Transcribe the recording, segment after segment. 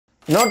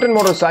Norton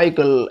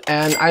Motorcycle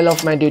and Isle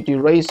of Man TT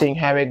Racing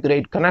have a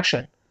great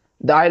connection.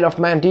 The Isle of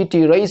Man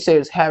TT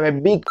racers have a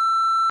big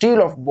deal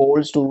of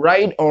balls to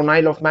ride on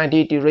Isle of Man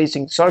TT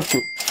racing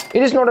circuit.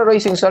 It is not a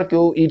racing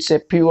circuit, it's a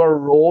pure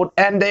road,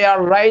 and they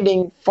are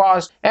riding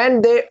fast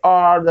and they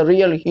are the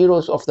real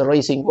heroes of the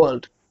racing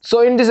world.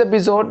 So in this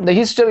episode, the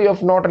history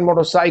of Norton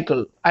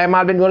Motorcycle. I am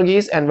Alvin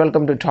Varghese and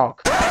welcome to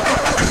Talk.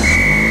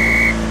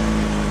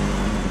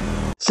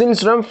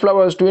 Since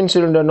Rumflower's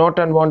twin-cylinder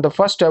Norton won the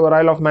first ever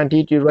Isle of Man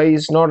TT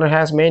race, Norton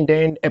has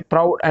maintained a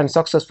proud and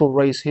successful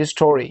race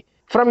history.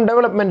 From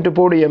development to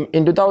podium,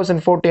 in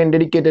 2014,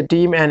 dedicated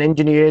team and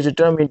engineers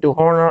determined to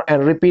honor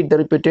and repeat the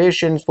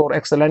reputations for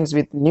excellence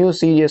with new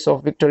series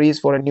of victories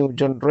for a new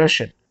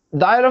generation.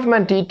 The Isle of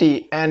Man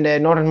TT and a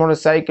Norton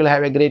Motorcycle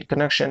have a great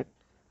connection.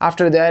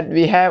 After that,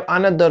 we have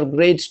another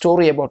great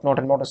story about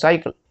Norton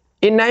Motorcycle.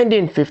 In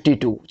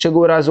 1952, Che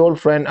Guevara's old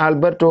friend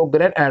Alberto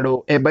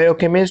Granado, a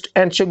biochemist,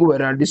 and Che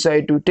Guevara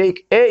decided to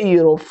take a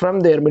year off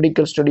from their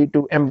medical study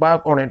to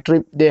embark on a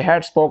trip they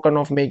had spoken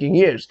of making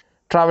years,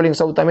 traveling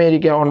South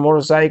America on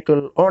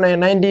motorcycle on a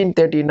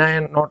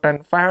 1939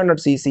 Norton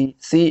 500cc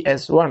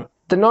CS1.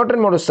 The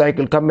Norton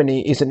Motorcycle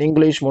Company is an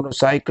English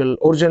motorcycle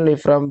originally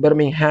from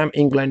Birmingham,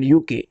 England,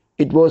 UK.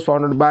 It was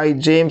founded by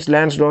James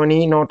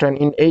Lansdowne Norton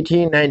in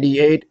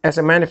 1898 as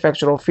a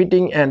manufacturer of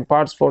fitting and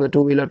parts for the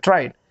two-wheeler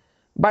trade.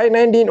 By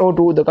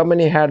 1902, the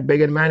company had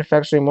begun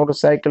manufacturing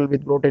motorcycles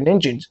with Norton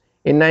engines.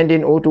 In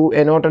 1902,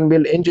 a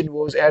Norton-built engine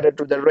was added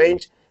to the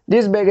range.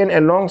 This began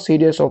a long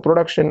series of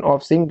production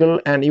of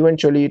single and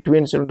eventually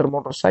twin-cylinder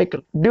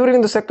motorcycles. During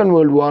the Second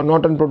World War,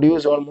 Norton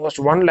produced almost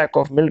 1 lakh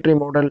of military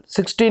model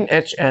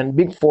 16H and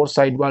Big 4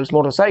 sidewalls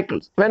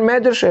motorcycles. When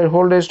major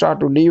shareholders started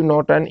to leave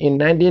Norton in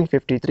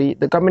 1953,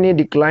 the company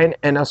declined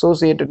and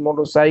Associated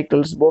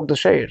Motorcycles bought the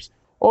shares.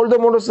 Although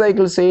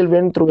motorcycle sales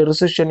went through a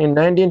recession in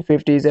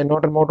 1950s and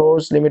Norton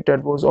Motors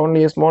Limited was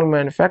only a small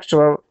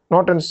manufacturer,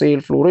 Norton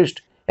sales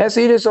flourished. A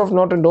series of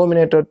Norton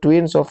Dominator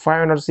twins of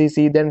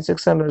 500cc, then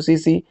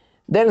 600cc,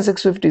 then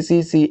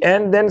 650cc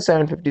and then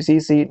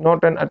 750cc,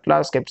 Norton at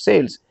last kept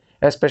sales,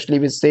 especially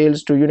with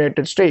sales to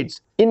United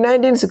States. In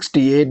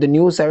 1968, the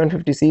new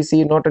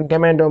 750cc Norton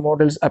Commando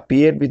models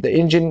appeared with the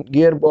engine,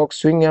 gearbox,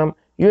 swing arm,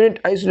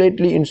 unit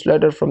isolatedly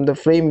insulated from the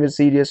frame with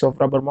series of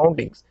rubber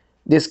mountings.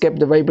 This kept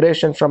the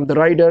vibration from the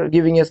rider,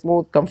 giving a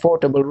smooth,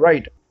 comfortable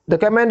ride. The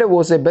Commander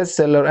was a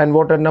bestseller and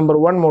voted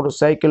 #1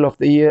 motorcycle of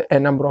the year a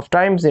number of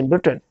times in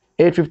Britain.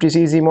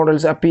 850cc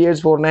models appeared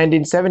for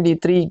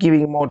 1973,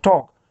 giving more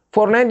torque.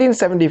 For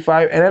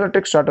 1975, an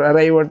electric starter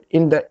arrived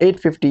in the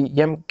 850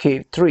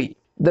 Mk3.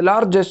 The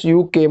largest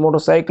UK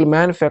motorcycle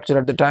manufacturer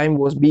at the time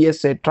was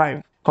BSA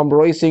Triumph,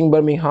 comprising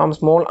Birmingham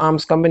Small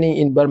Arms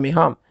Company in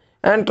Birmingham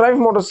and Triumph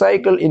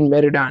Motorcycle in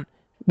Meriden.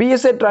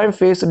 BSA Triumph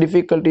faced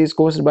difficulties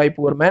caused by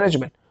poor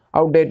management,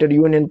 outdated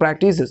union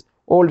practices,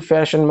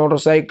 old-fashioned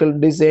motorcycle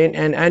design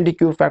and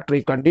antique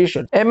factory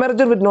conditions. A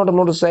merger with Norton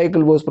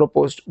Motorcycle was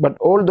proposed, but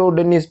although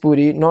Dennis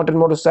Puri, Norton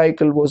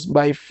Motorcycle was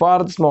by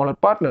far the smaller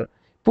partner.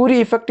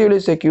 Puri effectively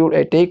secured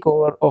a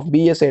takeover of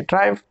BSA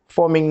Triumph,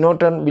 forming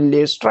Norton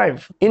Village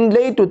Triumph. In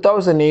late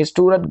 2008,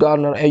 Stuart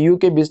Garner, a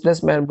UK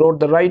businessman,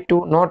 brought the right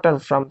to Norton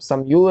from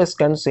some US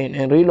concern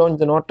and relaunched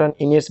the Norton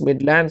in its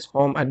Midlands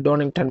home at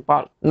Donington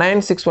Park.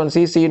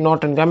 961cc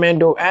Norton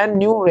Commando and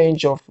new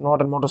range of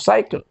Norton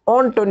Motorcycle.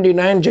 On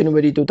 29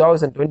 January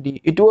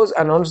 2020, it was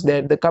announced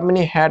that the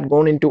company had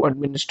gone into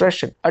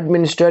administration.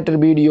 Administrator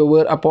BDO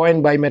were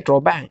appointed by Metro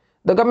Bank.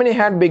 The company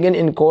had begun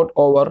in court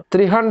over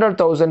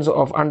 300,000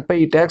 of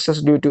unpaid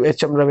taxes due to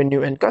HM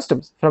revenue and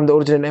customs from the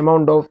original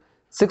amount of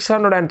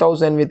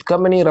 600,000, with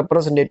company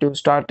representatives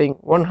starting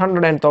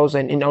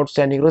 100,000 in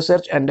outstanding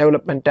research and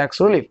development tax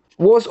relief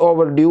was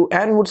overdue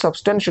and would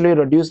substantially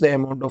reduce the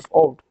amount of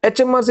owed.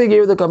 HMRC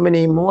gave the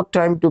company more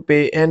time to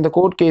pay and the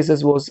court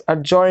cases was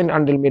adjourned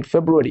until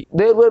mid-February.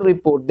 There were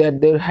reports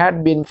that there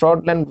had been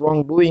fraudulent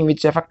wrongdoing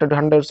which affected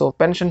hundreds of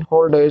pension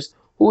holders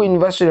who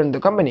invested in the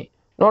company.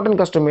 Norton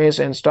customers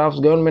and staff's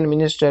government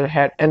minister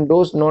had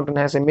endorsed Norton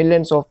as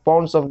millions of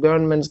pounds of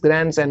government's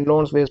grants and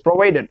loans were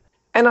provided.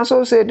 An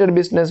associated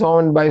business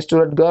owned by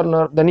Stuart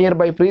Garner, the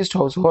nearby Priest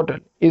House Hotel,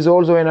 is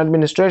also in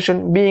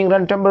administration, being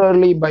run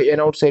temporarily by an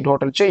outside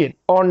hotel chain.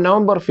 On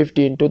November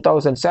 15,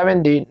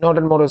 2017,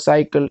 Norton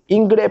Motorcycle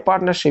inked a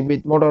partnership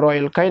with Motor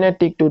Oil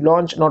Kinetic to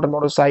launch Norton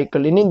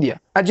Motorcycle in India.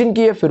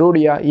 Ajinkya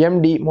Firodia,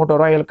 MD,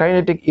 Motor Oil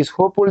Kinetic, is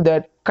hopeful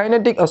that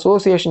Kinetic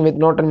association with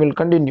Norton will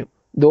continue,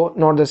 though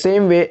not the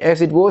same way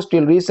as it was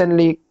till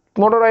recently.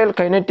 Motor Oil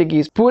Kinetic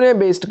is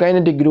Pune-based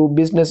Kinetic Group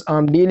business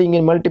arm dealing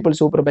in multiple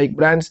superbike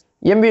brands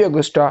MV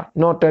Agusta,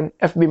 Norton,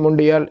 FB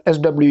Mondial,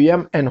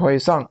 SWM and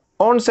Hoysong.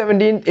 On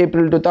 17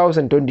 April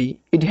 2020,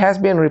 it has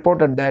been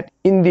reported that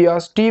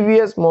India's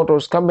TVS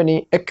Motors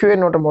Company acquired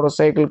Norton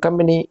Motorcycle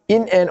Company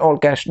in an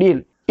all-cash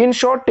deal. In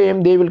short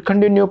term, they will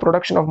continue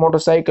production of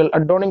motorcycle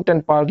at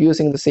Donington Park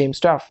using the same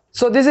stuff.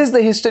 So this is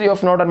the history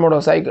of Norton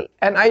Motorcycle,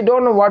 and I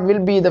don't know what will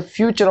be the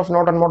future of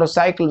Norton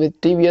Motorcycle with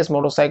TVS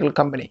Motorcycle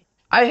Company.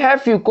 I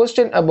have few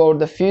questions about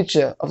the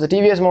future of the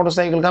TVS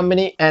motorcycle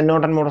company and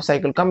Norton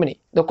Motorcycle company.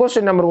 The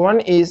question number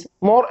one is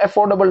more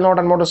affordable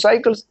Norton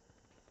motorcycles.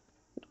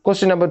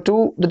 Question number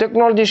two, the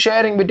technology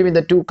sharing between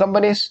the two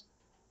companies.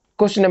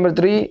 Question number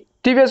three,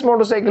 TVS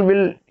motorcycle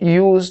will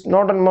use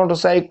Norton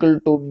motorcycle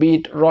to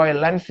beat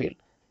Royal Enfield.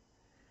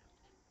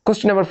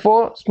 Question number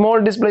four,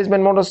 small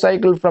displacement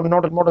motorcycle from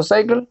Norton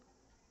motorcycle.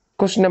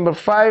 Question number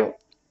five,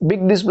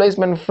 big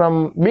displacement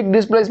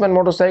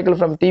motorcycle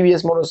from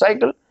TVS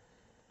motorcycle,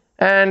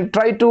 and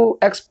try to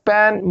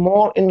expand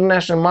more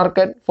international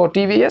market for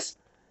TVS.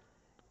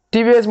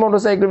 TVS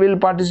motorcycle will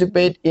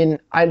participate in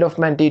Isle of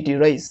Man TT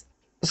race.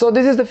 So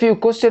this is the few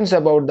questions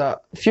about the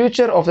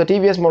future of the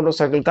TVS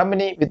motorcycle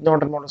company with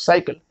Norton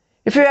Motorcycle.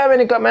 If you have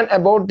any comment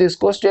about these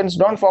questions,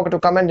 don't forget to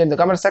comment in the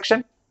comment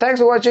section. Thanks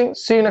for watching.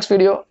 See you next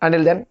video.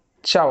 Until then,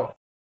 ciao.